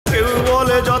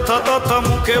যথা তথা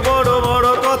মুখে বড় বড়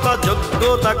কথা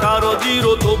যোগ্যতা কারো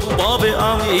জিরো তবু ভাবে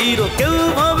আমি হিরো কেউ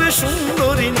ভাবে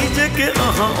সুন্দরী নিজেকে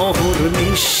আহা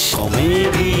অহর্নিশ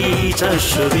কমেডি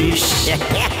 420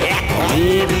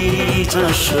 কমেডি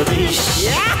 420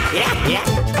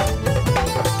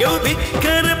 কেউ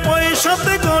ভিক্ষের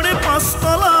পয়সাতে গড়ে 5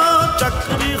 তলা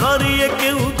চাকরি হারিয়ে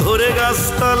কেউ ধরে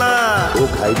গাছতলা ও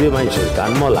খাইবে মাইসের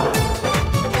কানমলা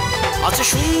আছে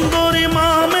সুন্দরী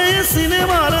মামে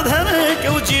সিনেমার ধারে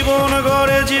কেউ জীবন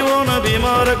গড়ে জীবন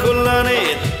বিমার কল্যাণে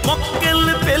মক্কেল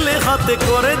পেলে হাতে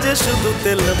করে যে শুধু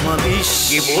তেল মালিশ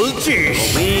কি বলছিস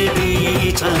কমেডি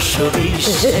 420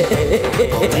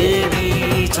 কমেডি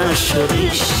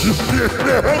 420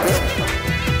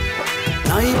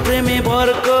 নাই প্রেমে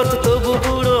বরকত তবু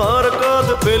বুড়ো হরকত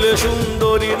পেলে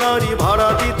সুন্দরী নারী ভাড়া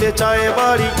দিতে চায়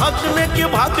বাড়ি ভাগ্নেকে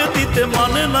ভাগ দিতে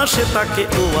মানে না সে তাকে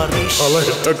ওয়ারিশ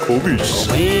এটা খুবই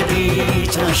কমেডি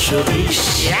 420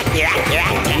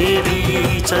 কমেডি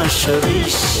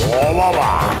 420 ও বাবা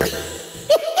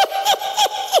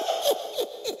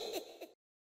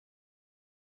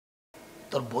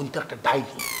তোর বোন তো একটা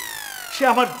ডাইনি সে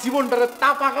আমার জীবনটারে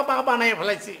তাপাকা পাকা বানাই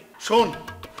ফেলাইছে শোন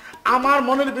আমার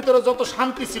মনের ভিতরে যত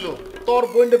শান্তি ছিল তোর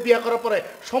বোনকে বিয়ে করার পরে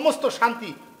সমস্ত শান্তি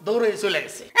দৌড়ে চলে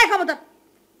গেছে এই খবরদার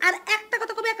আর একটা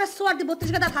কথা কবি একটা সোয়ার দি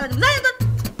 32 টাকা ফালা দিব যাই তো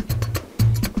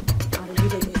আরে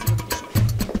বিদায় দিয়েছি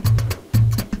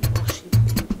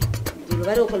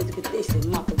দুলবারে ওখানে থেকে এসে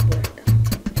মাপক পর একটা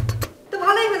তো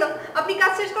ভালোই হলো আপনি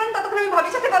কাজ শেষ করেন ততক্ষণ আমি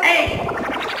ভাবির সাথে কথা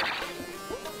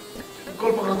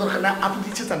গল্প করার দরকার না আপনি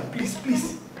দিচ্ছে চান প্লিজ প্লিজ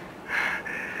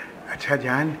আচ্ছা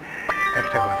জান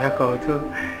একটা কথা কও তো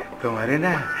তোমারে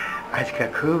না আজকে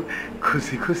খুব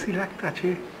খুশি খুশি লাগতাছে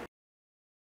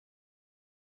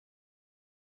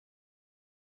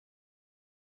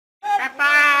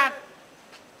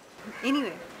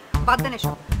এনিওয়ে বাদ দেন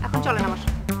এসব এখন চলেন আমার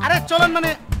সাথে আরে চলেন মানে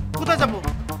কোথায় যাব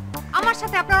আমার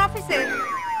সাথে আপনার অফিসে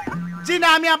জি না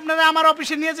আমি আপনারা আমার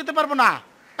অফিসে নিয়ে যেতে পারবো না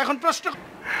এখন প্রশ্ন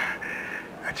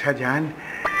আচ্ছা জান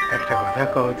একটা কথা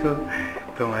কও তো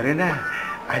তোমারে না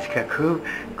আজকে খুব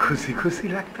খুশি খুশি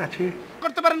লাগতাছে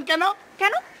করতে পারেন কেন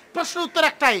কেন প্রশ্ন উত্তর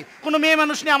একটাই কোনো মেয়ে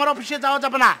মানুষ নিয়ে আমার অফিসে যাওয়া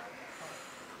যাবে না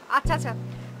আচ্ছা আচ্ছা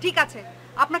ঠিক আছে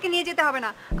আপনাকে নিয়ে যেতে হবে না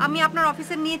আমি আপনার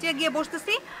অফিসে নিয়ে গিয়ে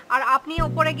বসতেছি আর আপনি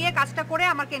উপরে গিয়ে কাজটা করে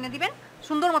আমাকে এনে দিবেন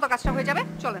সুন্দর মতো কাজটা হয়ে যাবে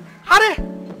চলেন আরে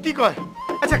কি কয়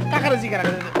আচ্ছা কাকারে জিজ্ঞাসা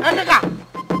করে কাকা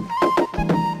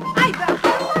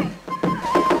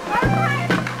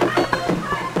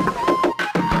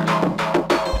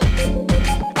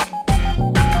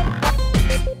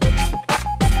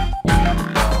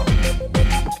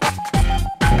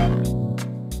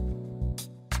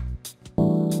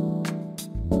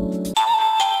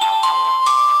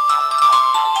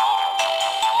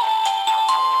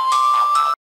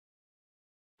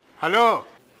হ্যালো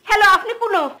হ্যালো আপনি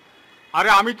কোন আরে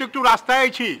আমি তো একটু রাস্তায়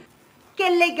আইছি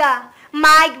কেন লাগা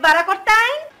মাইক বাড়া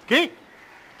করতাই কি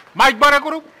মাইক বাড়া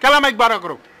করুক কেলা মাইক বাড়া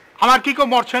করুক আমার কি কো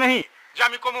মরছে নাহি যে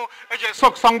আমি কমু এই যে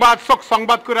শোক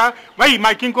সংবাদ করে ভাই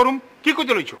মাইকিং করুম কি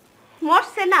কইতে লইছো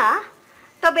মরছে না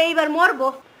তবে এইবার মরবো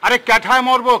আরে কেঠায়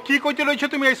মরবো কি কইতে লইছো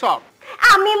তুমি এই সব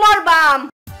আমি মরবাম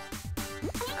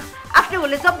আপনি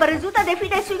বলে জব্বারে জুতা দিয়ে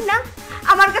ফিটাইছুন না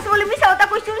আমার কাছে বলে মিছা কথা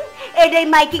কইছুন এটাই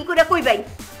মাইকিং করে কইবাই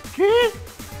কি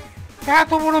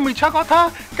এত বড় মিছা কথা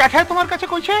কেঠায় তোমার কাছে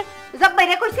কইছে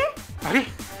জব্বাইরে কইছে আরে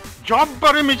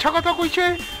জব্বারে মিছা কথা কইছে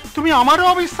তুমি আমারও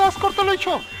অবিশ্বাস করতে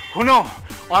লইছো শুনো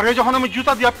আরে যখন আমি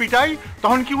জুতা দিয়া পিটাই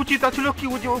তখন কি উচিত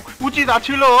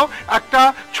আছিল একটা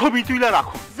ছবি তুলে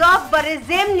রাখো জব্বারে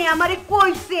যেমনি আমারে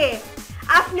কইছে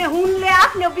আপনি শুনলে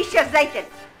আপনিও বিশ্বাস যাইতেন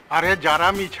আরে যারা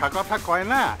মিছা কথা কয়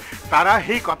না তারা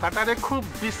এই কথাটারে খুব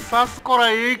বিশ্বাস করে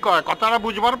এই কয় কথাটা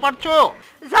বুঝবার পারছো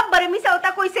জব্বারে মিছা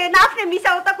কথা কইছে না আপনি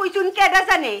মিছা কথা কইছুন কেডা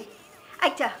জানে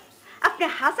আচ্ছা আপনি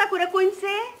হাসা করে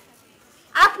কইছে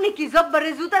আপনি কি জব্বারে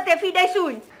জুতাতে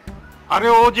ফিডাইছুন আরে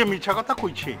ও যে মিছা কথা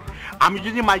কইছে আমি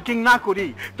যদি মাইকিং না করি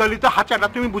তাহলে তো হাঁচাটা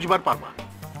তুমি বুঝবার পারবা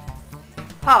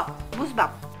হ্যাঁ বুঝবা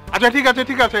আচ্ছা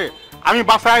ঠিক আছে আমি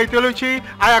বাসায় আইতে লইছি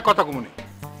আয়া কথা কমুনি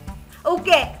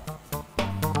ওকে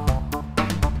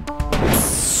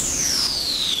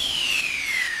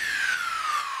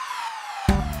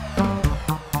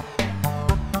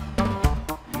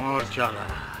মোর চালা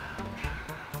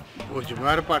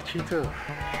বুঝবার পারছি তো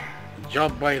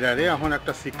জব বাইরে এখন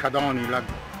একটা শিক্ষা দেওয়ানি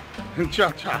লাগবে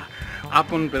আচ্ছা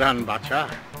আপন প্রাণ বাঁচা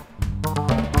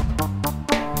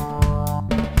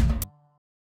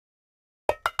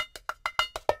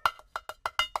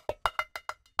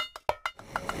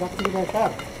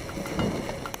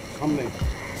সামনে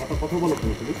কথা বলো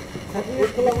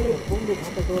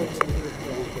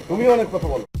তুমি অনেক কথা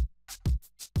বলো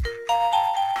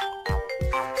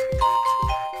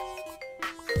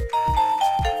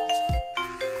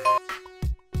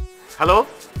হ্যালো,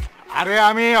 আরে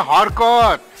আমি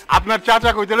হরকত, আপনার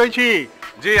চাচা কইতে লইছি।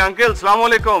 জি আঙ্কেল, সালামু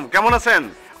আলাইকুম, কেমন আছেন?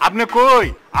 আপনি কই?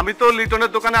 আমি তো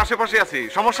লিটনের দোকানে আশেপাশে আছি।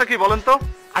 সমস্যা কি বলেন তো?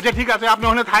 আচ্ছা ঠিক আছে, আপনি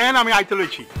ওখানে থাকেন, আমি আইতে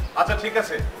লইছি। আচ্ছা ঠিক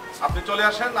আছে, আপনি চলে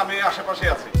আসেন, আমি আশেপাশে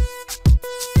আছি।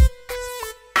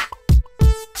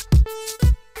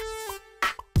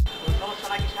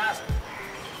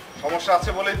 সমস্যা আছে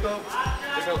বলেই তো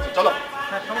এটা হচ্ছে। চলো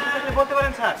সমস্যা থাকলে বলতে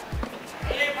পারেন স্যার।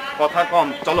 কথা কম,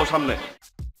 চলো সামনে।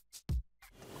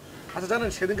 আচ্ছা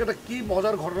জানেন সেদিনকে একটা কি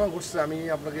মজার ঘটনা ঘটছে আমি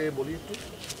আপনাকে বলি একটু।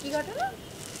 কি ঘটনা?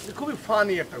 খুবই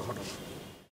ফানি একটা ঘটনা।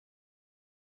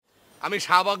 আমি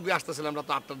শাহবাগ দিয়ে আসতেছিলাম রাত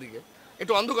 8টার দিকে,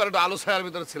 একটু অন্ধকার, একটু আলো ছায়ার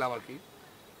ভিতরে ছিলাম আর কি।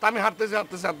 তা আমি হাঁটতেছি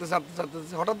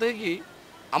হঠাৎ দেখি কি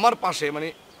আমার পাশে, মানে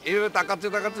এইভাবে তাকাচ্ছে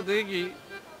দেখি কি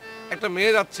একটা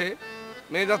মেয়ে যাচ্ছে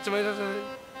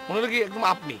মনে হলো কি একদম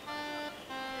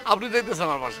আপনি দেখতেছেন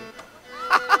আমার পাশে।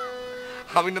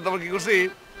 আমি না তারপর কি করছি,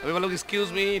 আমি বললাম এক্সকিউজ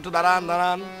মি, একটু দাঁড়ান।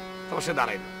 তারপর সে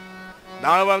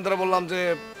দাঁড়ানোর পর আমি তারা বললাম যে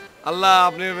আল্লাহ,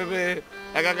 আপনি ভেবে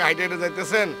একা হাইটে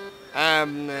যাইতেছেন,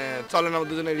 চলেন আমরা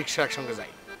দুজনে রিক্সা একসঙ্গে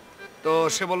যাই। তো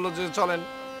সে বললো যে চলেন।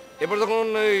 এরপর যখন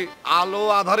ওই আলো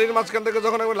আধারের মাঝখান থেকে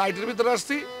যখন আমি লাইটের ভিতরে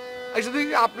আসছি, এসে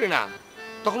দেখি আপনি না,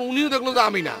 তখন উনিও দেখলো যে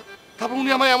আমি না। তারপর উনি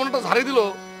আমায় এমন একটা ঝাড়ি দিল,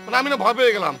 মানে আমি না ভয়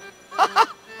পেয়ে গেলাম।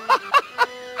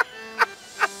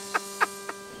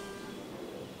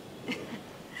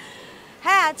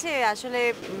 হ্যাঁ আছে, আসলে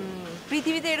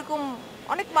পৃথিবীতে এরকম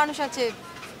অনেক মানুষ আছে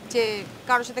যে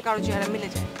কারোর সাথে কারো চেহারা মিলে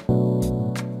যায়।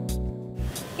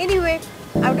 এনিওয়ে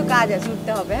আমার একটু কাজ আছে,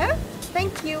 উঠতে হবে। হ্যাঁ,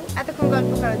 থ্যাংক ইউ এতক্ষণ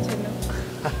গল্প করার জন্য।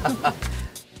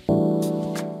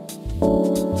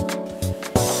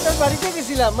 আপনার বাড়িতে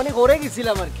গেছিলাম, মানে ঘরে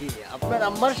গেছিলাম আর কি। আপনার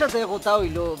আম্মার সাথে কথা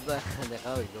হইলো,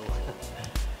 দেখা হইলো।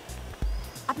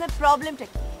 আপনার প্রবলেমটা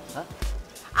কি? হ্যাঁ?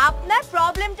 আপনার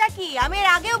প্রবলেমটা কি? আমি এর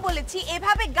আগেও বলেছি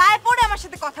এভাবে গায়ে পড়ে আমার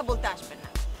সাথে কথা বলতে আসবেন না।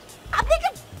 আপনি কি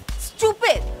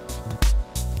স্টুপিড?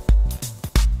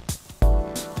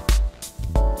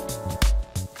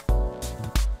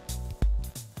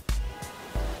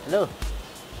 হ্যালো,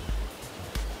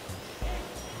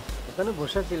 ওখানে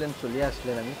বসে ছিলেন, চলে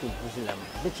আসলেন, আমি খুঁজছিলাম।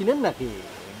 আপনি চিনেন নাকি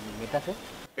মেয়েটাকে?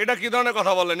 এটা কি ধরনের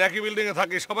কথা বললেন? একই বিল্ডিং এ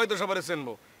থাকি, সবাই তো সবাই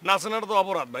চিনবো, না চেনার তো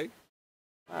অপরাধ ভাই।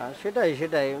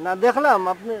 সেটাই না, দেখলাম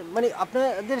আপনি মানে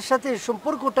আপনাদের সাথে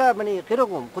সম্পর্কটা মানে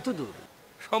কিরকম, কত দূর?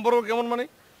 সম্পর্ক কেমন মানে?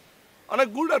 অনেক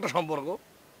গুড একটা সম্পর্ক।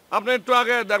 আপনি একটু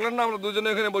আগে দেখলেন না আমরা দুজনে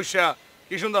এখানে বসে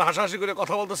কি সুন্দর হাসাহাসি করে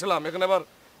কথা বলতেছিলাম, এখানে আবার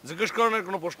জিজ্ঞেস করার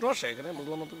কোনো প্রশ্ন আসে এখানে?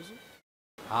 বুঝলাম না তো কিছু।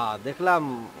 হ্যাঁ দেখলাম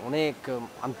অনেক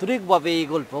আন্তরিকভাবে এই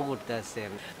গল্প করতে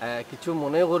আসছেন, কিছু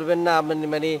মনে করবেন না।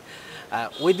 মানে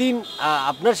ওই দিন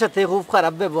আপনার সাথে খুব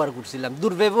খারাপ ব্যবহার করছিলাম,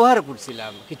 দুর্ব্যবহার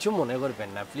করছিলাম, কিছু মনে করবেন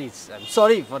না please. I am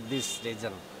sorry for this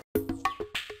reason.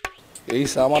 এই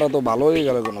আমারও তো ভালো হয়ে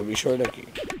গেল, কোনো বিষয়টা কি?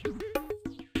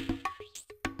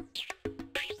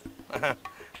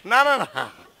 না না না,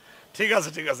 ঠিক আছে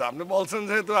আপনি বলছেন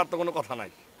যেহেতু, আর তো কোনো কথা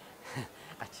নাই।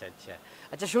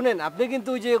 আচ্ছা শুনেন, আপনি কিন্তু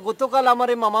ওই যে গতকাল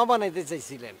আমারে মামা বানাইতে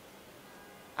চাইছিলেন,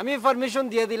 আমি পারমিশন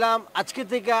দিয়ে দিলাম, আজকে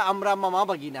থেকে আমরা মামা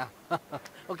বাগিনা।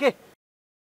 ওকে?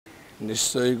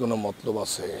 নিশ্চয়ই কোনো মতলব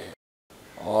আছে,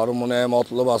 ওর মনে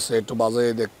মতলব আছে, একটু বাজে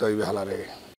দেখতে হইবে হালারে।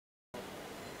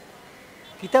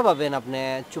 কিতা ভাবেন আপনি?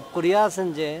 চুপ করিয়া আছেন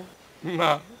যে?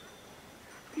 না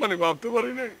মানে ভাবতে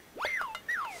পারি নাই,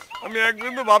 আমি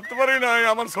একদিন তো ভাবতে পারি নাই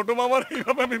আমার ছোট মামার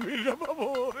এইভাবে আমি ফিরে পাবো।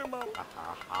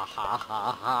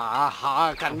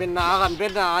 কানবেন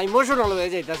না, ইমোশনাল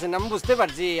হয়ে যাইতেছেন, আমি বুঝতে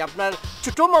পারছি। আপনার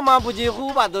ছোট মামা বুঝি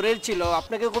খুব আদরের ছিল,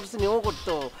 আপনাকে খুব স্নেহ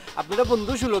করতো, আপনারা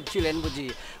বন্ধু সুলভ ছিলেন বুঝি।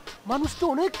 মানুষ তো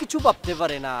অনেক কিছু ভাবতে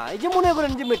পারে না। এই যে মনে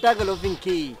করেন যে মেটা গেল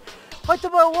পিঙ্কি,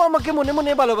 হয়তোবা ও আমাকে মনে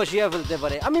মনে ভালোবাসিয়া ফেলতে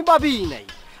পারে, আমি ভাবিই নাই।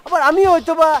 আবার আমি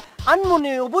হয়তোবা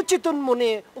আনমনে অবচেতন মনে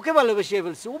ওকে ভালোবাসিয়া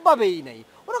ফেলছি, ও ভাবেই নাই।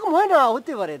 ওরকম হয় না,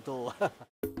 হতে পারে তো।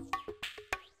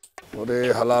 ওরে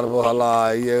হালার বহালা,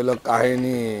 এই হলো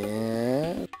কাহিনী।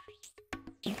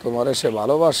 তোমারে সে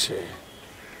ভালোবাসে,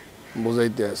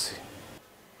 বুঝাইতে আছি।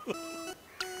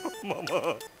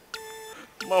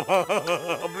 মামা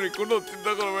আপনি কোনো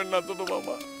চিন্তা করবেন না ছোট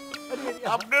মামা,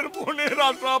 আপনার মনের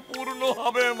আশা পূর্ণ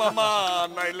হবে মামা,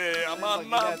 নাইলে আমার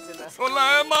নাম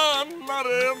সুলাইমান না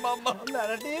রে মামা। না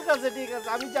ঠিক আছে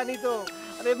আমি জানি তো।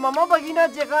 আরে মামা বাগিনা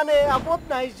যেখানে আপদ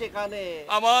নাই সেখানে।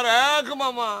 আমার এক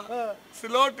মামা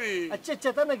সিলটি। আচ্ছা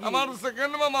তা নাকি? আমার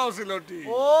সেকেন্ড মামাও সিলটি।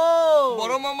 ও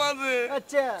বড় মামা যে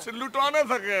আচ্ছা লুটনে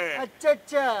থাকে।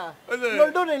 আচ্ছা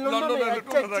লন্ডনে।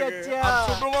 আচ্ছা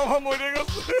ছোট মামা মরে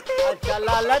গেছে। আচ্ছা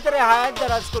আল্লাহ তারে হায়াত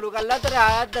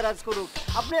দারাজ করুক,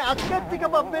 আপনি আজকের থেকে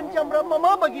ভাববেন যে আমরা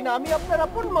মামা বাগিনা, আমি আপনার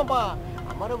আপন মামা।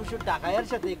 আমার অবশ্য ডাকাইয়ার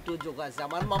সাথে একটু যোগ আছে।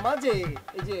 আমার মামা যে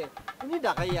এই যে উনি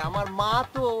ডাকাইয়া, আমার মা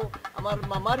তো আমার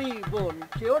মামারই বোন,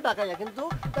 সেও ডাকাইয়া, কিন্তু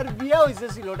তার বিয়ে হয়েছে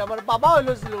সিলেটে, আমার বাবা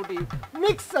হইলো সিলেটি।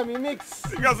 মিক্স, আমি মিক্স।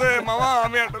 ঠিক আছে মামা,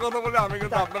 আমি একটা কথা বলি, আমি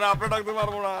কিন্তু আপনারা ডাকতে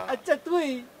পারবো না। আচ্ছা তুই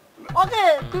ওকে,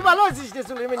 তুই ভালো আছিস রে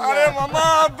সুলেমান? আরে মামা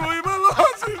তুই ভালো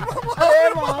আছিস মামা? আরে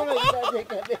মামা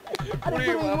আরে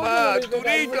মামা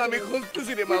তুই তো আমি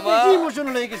খুঁজতেছি রে মামা। কি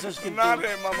ইমোশনাল হয়ে গেছিস কিন্তু? না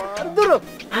রে মামা। দূর।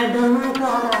 I don't know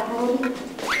what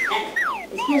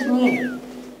excuse me.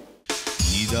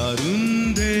 কি দারুণ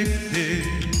দেখতে,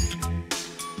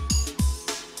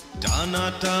 টানা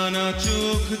টানা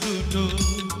চোখ দুটো,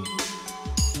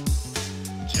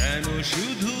 যেন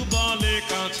শুধু বলে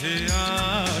কাছে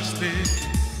আসতে,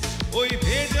 ওই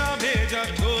ভেজা ভেজা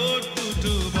ঠোঁট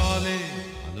দুটো বলে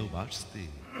ভালোবাসতে।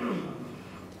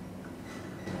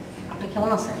 আপনি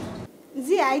কেমন আছেন?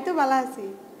 জি আই তো ভালো আছি।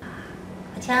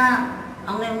 আচ্ছা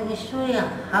আমরা নিশ্চয়ই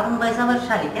হারুন ভাই সাহেবের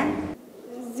শাড়ি কেন?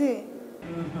 জি।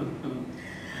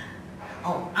 ও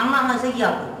আমার নাম হয়েছে কি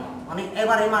আপু, মানে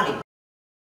এবারে মালিক,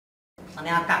 মানে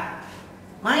আকা,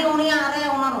 মানে উনি আরে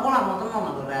ওনার গোলাম মতন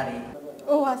মনে করে আরে।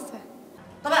 ও আচ্ছা।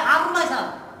 তবে হারুন ভাই সাহেব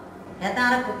এতে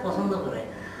আরে খুব পছন্দ করে,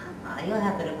 আমিও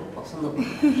হাতের খুব পছন্দ করি।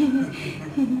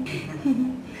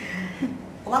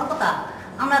 তোমার কথা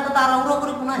আমরা তো তার উড়ো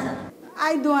করে কোনায় যান।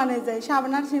 আই দোয়ানে যাই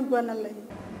সাবান আর শ্যাম্পু আনার লাগি।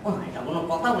 ও এটা কোনো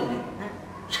কথা বললেন? হ্যাঁ,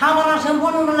 সাবান আর শ্যাম্পু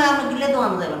আনলে আপনি গিলে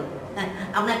দোয়ান যাবেন। হ্যাঁ,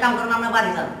 আপনি এক কাম করেন, আপনার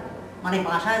বাড়ি যান, মানে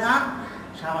বাসায় যান,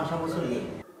 সাবান শ্যাম্পু চলিয়ে।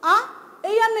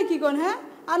 এই আর কি কোন? হ্যাঁ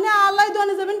আপনি আল্লাহ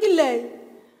দোয়ানে যাবেন কিনলে?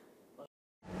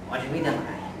 অসুবিধা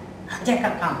নাই। আচ্ছা একটা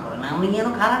কাম করেন, আমি যেন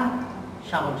খারাপ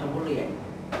সাবান শ্যাম্পু লিয়ে।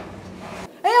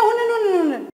 এই শুনেন শুনেন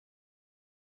শুনেন,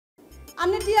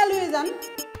 আপনি টিয়া লুয়ে যান।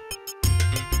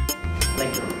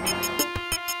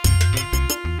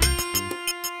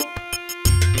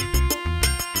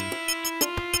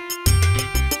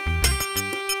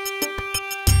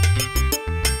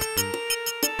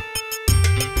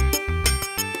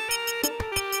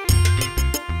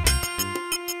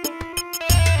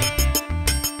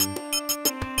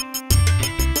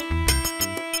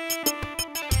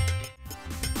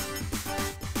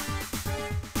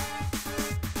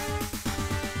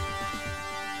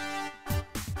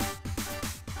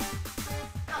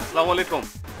 আসসালামু আলাইকুম।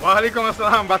 ওয়ালাইকুম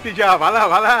আসসালাম বাতিজা, ভালা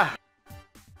ভালা।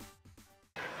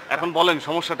 এখন বলেন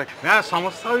সমস্যাটা কি? না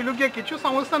সমস্যা হইল গিয়া কিছু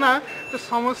সমস্যা না, তো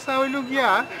সমস্যা হইল গিয়া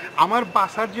আমার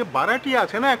বাসার যে বাড়াটি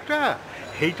আছে না একটা,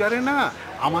 সেইটারে না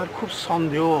আমার খুব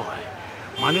সন্দেহ হয়।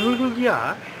 মানে হইল গিয়া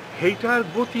সেইটার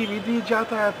গতিবিধি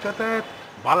যাতায়াত যাতায়াত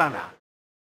বালা না।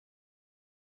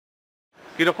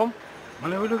 কিরকম?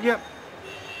 মানে হইল গিয়া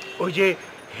ওই যে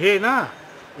হে না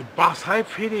ওই বাসায়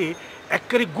ফিরে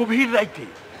একেবারে গভীর রাইতে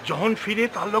যখন ফিরে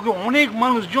তার লগে অনেক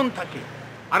মানুষজন থাকে,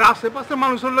 আর আশেপাশের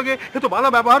মানুষের লগে এ তো ভালো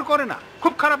ব্যবহার করে না,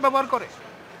 খুব খারাপ ব্যবহার করে।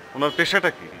 ওনার পেশাটা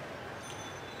কি?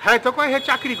 হ্যাঁ তো কয় হে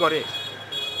চাকরি করে,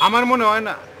 আমার মনে হয়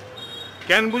না।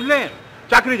 কেন বুঝলেন?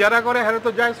 চাকরি যারা করে হ্যাঁ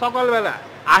তো যায় সকালবেলা,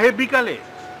 আহে বিকালে,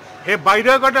 হে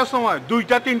বাইরে কটার সময়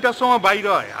 2টা 3টার সময় বাইরে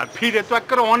হয়, আর ফিরে তো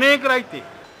একেবারে অনেক রাইতে।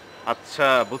 আচ্ছা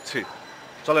বুঝছি,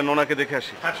 চলেন ওনাকে দেখে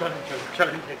আসি। হ্যাঁ চলেন চলেন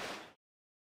চলেন।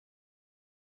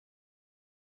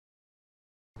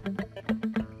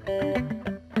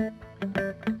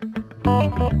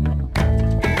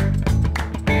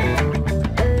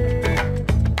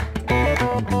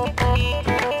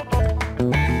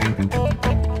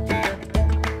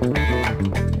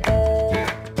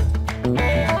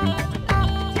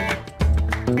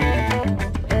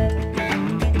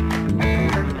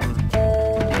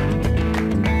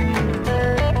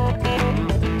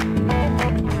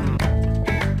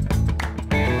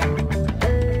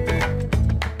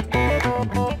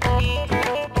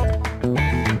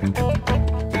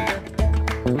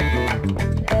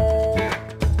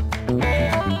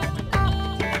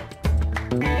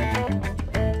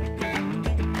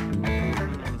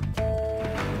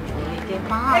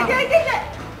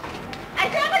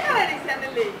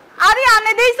 আরে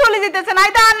আনে দেই চলে যেতেছেন, আই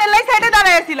তো আনে লাই সাইডে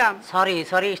দাঁড়ায় আছিলাম। সরি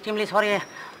সরি এক্সট্রিমলি সরি,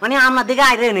 মানে আমার দিকে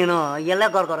আইরে নিনো ইয়েলে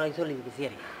গড় গড় চলে গেছি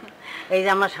আর। এই যে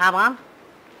আমরা সাবান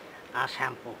আর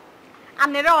শ্যাম্পু।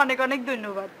 আনেরও অনেক অনেক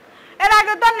ধন্যবাদ। এর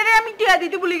আগে তো আনেরে আমি টিয়া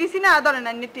দিতে ভুলে গেছি না, ধরেন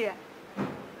আনে টিয়া।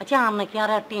 আচ্ছা আপনি কি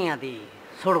আর টিয়া দি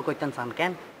শুরু করতেন চান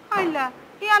কেন? আইলা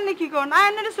ই আনে কি কোন? আই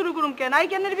আনেরে শুরু করুম কেন? আই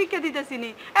কেনের ভিক্ষা দিতেছি নি।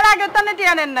 এর আগে তো আনে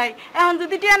টিয়া নেন নাই, এখন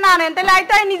যদি টিয়া না নেন তাহলে আই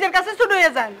তো আই নিজের কাছে শুরু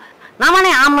হয়ে যান। না মানে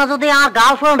আমরা যদি আর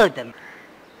গার্লফ্রেন্ড হইতেন।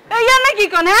 এই আনে কি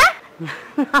কোন? হ্যাঁ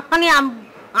মানে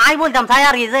আই বলতাম তাই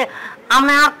আর কি যে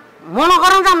আপনি আর মনে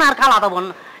করেন যে আপনি আর খালা দেবেন,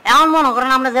 এমন মনে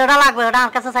করেন আমরা যেটা লাগবে এটা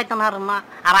আমার কাছে চাইতাম না,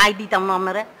 আর আই দিতাম না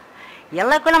আপনারে।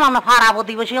 এলে কইলাম আমরা ফাড়া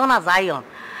প্রতিবেশী হো না যাই হন,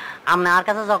 আপনি আর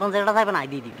কাছে যখন যেটা চাইবেন আই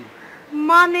দিয়ে দিবি।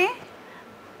 মানে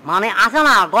মানে আছে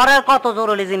না ঘরের কত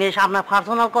জরুরি জিনিস, আপনার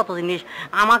পার্সোনাল কত জিনিস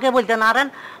আমাকে বলতে না পারেন,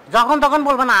 যখন তখন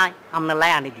বলবেন না আপনার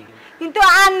লাই আনি দিই। কিন্তু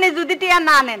আননে যদি টিয়া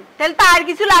না নেন তাহলে তো আর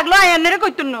কিছু লাগলো আয়ান্নেরে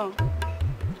কইতুন না।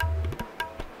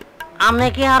 আপনি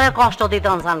কি আরে কষ্ট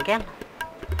দিতেন চান কেন?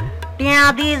 টিয়া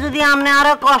দিয়ে যদি আপনি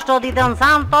আরে কষ্ট দিতেন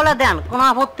চান তাহলে দেন, কোনো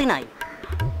আপত্তি নাই।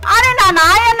 আরে না না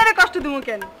আয়ান্নেরে কষ্ট দিমু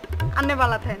কেন, আন্নে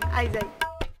বালা থাকেন আই যাই।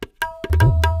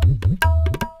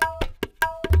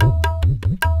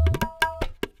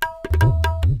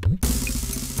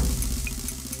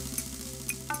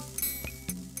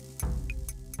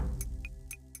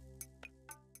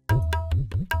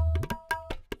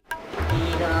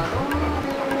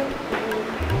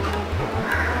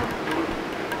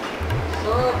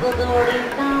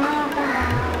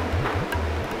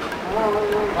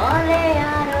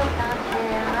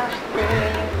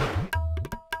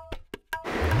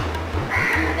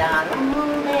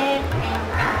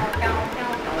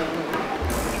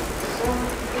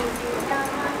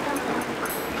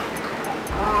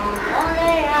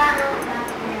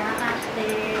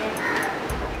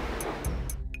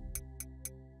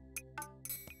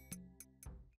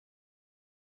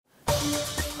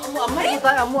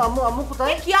 আম্মু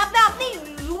কোথায়? কি আপনি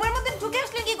রুমের মধ্যে ঢুকে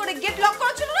আসলেন কি করে? গেট লক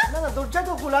করা ছিল না? না দরজা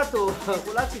তো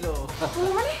খোলা ছিল।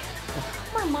 মানে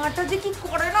আমার মাটা যে কি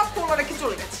করে না খোলা রেখে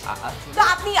চলে গেছে। তো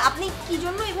আপনি কি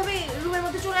জন্য এইভাবে রুমের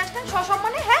মধ্যে চলে আসলেন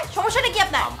সসম্মানে? হ্যাঁ সমস্যাটা কি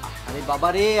আপনার? আরে বাবা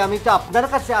রে, আমি তো আপনার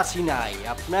কাছে আসি নাই,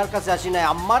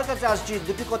 আম্মার কাছে আসছি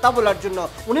দুটি কথা বলার জন্য।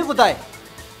 উনি কোথায়?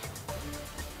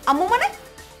 আম্মু মানে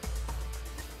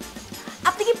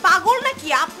আপনি কি পাগল নাকি?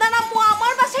 আপনার আম্মু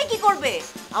আমার বাসায় কি করবে?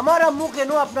 আমার আম্মু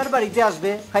কেন আপনার বাড়িতে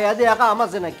আসবে? খাইয়া দিয়ে একা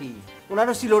আমাছে নাকি?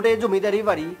 ওনারও সিলোটে জমিদারি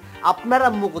বাড়ি। আপনার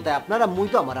আম্মু কোথায়? আপনার আম্মুই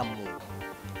তো আমার আম্মু।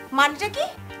 মানেটা কি?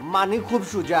 মানে খুব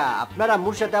সোজা, আপনার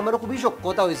আম্মুর সাথে আমার খুবই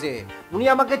সখ্যতা হয়েছে। উনি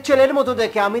আমাকে ছেলের মতো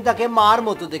দেখে, আমি তাকে মার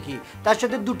মতো দেখি। তার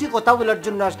সাথে দুটি কথা বলার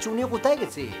জন্য আসছি। উনি কোথায়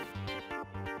গেছে?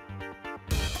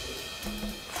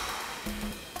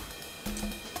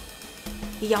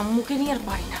 এই আম্মুকে নিয়ে আর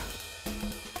পারি না।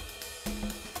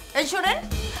 এই শোনেন,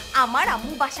 আমার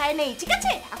আম্মু বাসায় নেই, ঠিক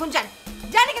আছে? এখন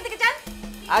যান এখান থেকে যান।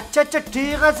 আচ্ছা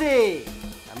ঠিক আছে,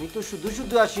 আমি তো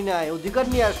শুধু আসি নাই, অধিকার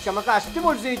নিয়ে আসছি। আমাকে আসতে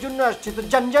বলছে, এই জন্য আসছে। তো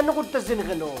জান করতেছেন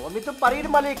কেন? আমি তো বাড়ির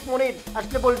মালিক মনির,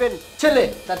 আসলে বলবেন ছেলে,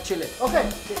 তার ছেলে। ওকে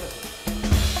ঠিক আছে।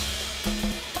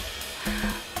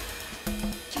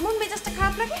 কেমন মেজাজটা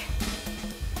খারাপ লাগে?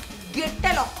 গেটটা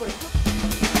লক করে।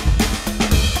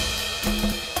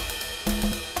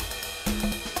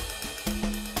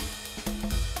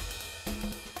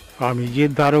 আমি যে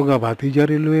দারোগা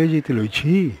ভাতিজারে লয়ে যেতে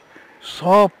লইছি,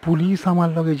 সব পুলিশ আমার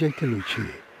লগে যাইতে লইছে।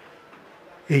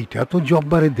 এইটা তো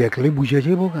জব্বারে দেখলে বুঝা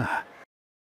যাবো গা।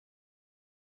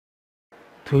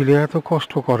 তুইলে এত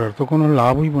কষ্ট করার তো কোনো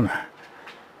লাভ হইব না।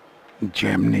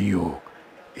 যেমনি হোক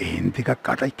এখান থেকে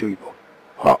কাটাইতে হইব।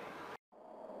 হ্যাঁ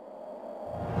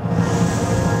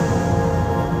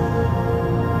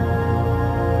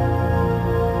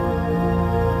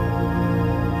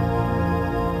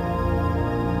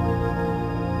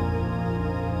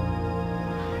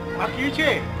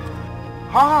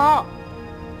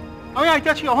আমি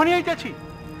আইতাছি, অহনি আইতাছি,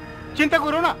 চিন্তা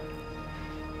করো না।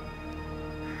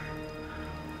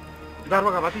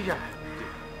 দারোগা ভাতিজা,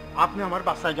 আপনি আমার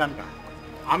বাসায় যান না,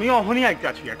 আমি অহনি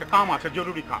আইতাছি, একটা কাম আছে,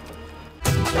 জরুরি কাম।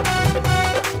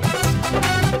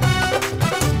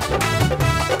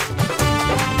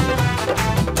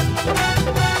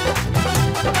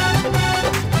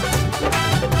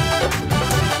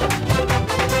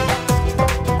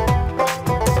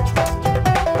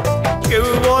 কেউ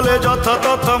বলে যথা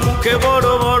তথা মুখে বড়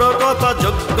বড় কথা,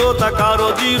 যোগ্যতা কারো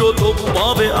জিরো তবু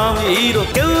ভাবে আমি হিরো।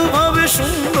 কেউ ভাবে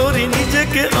সুন্দরী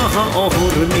নিজেকে আহা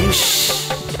অহর্নিশ,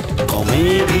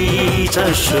 কমেডি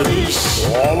 420।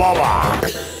 ও বাবা